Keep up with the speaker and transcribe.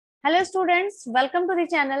Hello students, welcome to the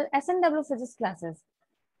channel SNW Physics Classes.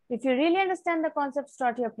 If you really understand the concepts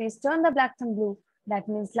taught here, please turn the black thumb blue. That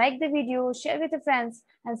means like the video, share with your friends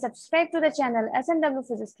and subscribe to the channel SNW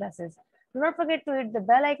Physics Classes. Do not forget to hit the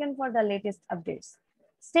bell icon for the latest updates.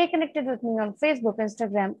 Stay connected with me on Facebook,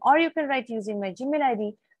 Instagram, or you can write using my Gmail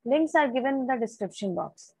ID. Links are given in the description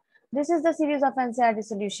box. This is the series of NCERT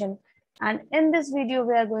solution. And in this video,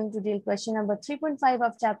 we are going to deal question number 3.5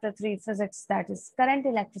 of chapter 3 physics, that is current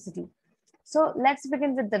electricity. So let's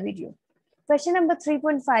begin with the video. Question number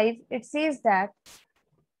 3.5, it says that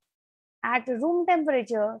at room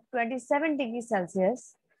temperature 27 degrees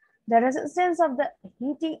Celsius, the resistance of the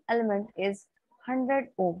heating element is 100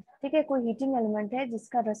 ohm. ठीक है, कोई heating element है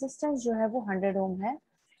जिसका resistance जो है वो 100 ohm है.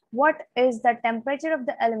 What is the temperature of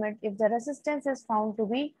the element if the resistance is found to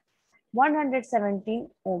be 117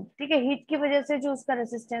 ओम. ठीक है, हीट की वजह से जो उसका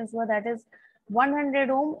रेसिस्टेंस हुआ दैट इज 100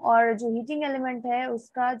 ओम और जो हीटिंग एलिमेंट है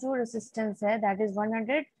उसका जो रेसिस्टेंस है that is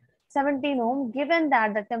 117 Om. Given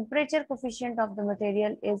that the temperature coefficient of the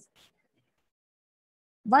material is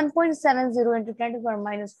 1.70 into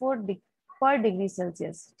 10⁻⁴ पर डिग्री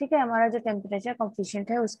सेल्सियस. ठीक है, हमारा जो टेम्परेचर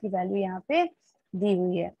कोफिशिएंट है उसकी वैल्यू यहाँ पे दी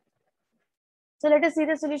हुई है. So let us see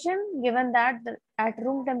the solution. Given that at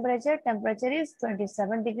room temperature is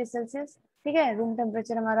 27 degree Celsius. ठीक है, room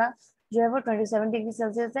temperature हमारा जो है वो 27 degree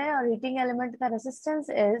Celsius है और heating element का resistance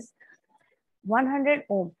is 100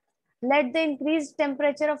 ohm. Let the increased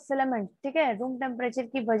temperature of filament. ठीक है, room temperature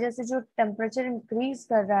की वजह से जो temperature increase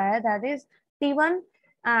कर रहा है that is T1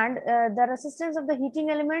 and the resistance of the heating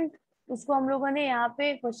element उसको हम लोगों ने यहाँ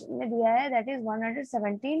पे क्वेश्चन में दिया है that is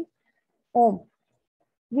 117 ohm.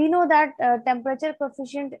 We know that temperature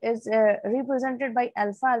coefficient is represented by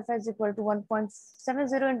alpha. Alpha is equal to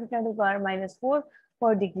 1.70 into 10⁻⁴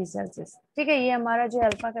 per degree Celsius. ठीक है, ये हमारा जो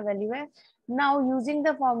अल्फा का वैल्यू है. Now using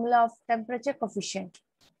the formula of temperature coefficient.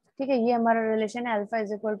 ठीक है, ये हमारा रिलेशन है alpha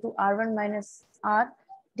is equal to R1 minus R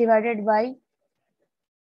divided by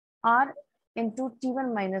R into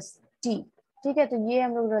T1 minus T. ठीक है, तो ये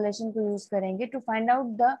हम लोग रिलेशन को यूज करेंगे to find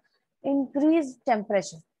out the increased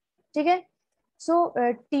temperature. ठीक है, so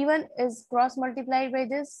T1 is cross multiplied by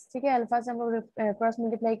this. ठीक है, अल्फा से हम लोग क्रॉस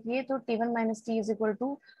मल्टीप्लाई किए तो T1 minus T is equal to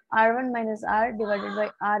R1 minus R divided by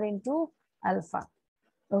R into alpha.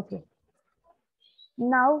 Okay.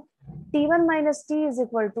 Now T1 minus T is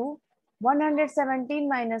equal to 117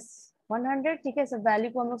 minus 100. ठीक है, सब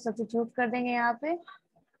वैल्यू को हम लोग सब्स्टिट्यूट कर देंगे यहाँ पे.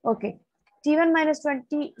 Okay. T1 minus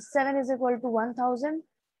 27 is equal to 1000.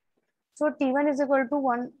 So T1 is equal to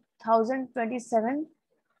 1027.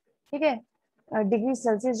 ठीक है, डिग्री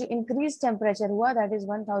सेल्सियस जो इंक्रीज टेम्परेचर हुआ that is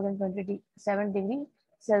 1027 degree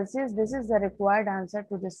Celsius. This is the required answer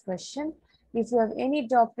to this question. If you have any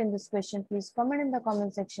doubt in this question please comment in the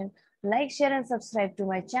comment section. Like, share and subscribe to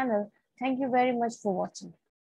my channel. Thank you very much for watching.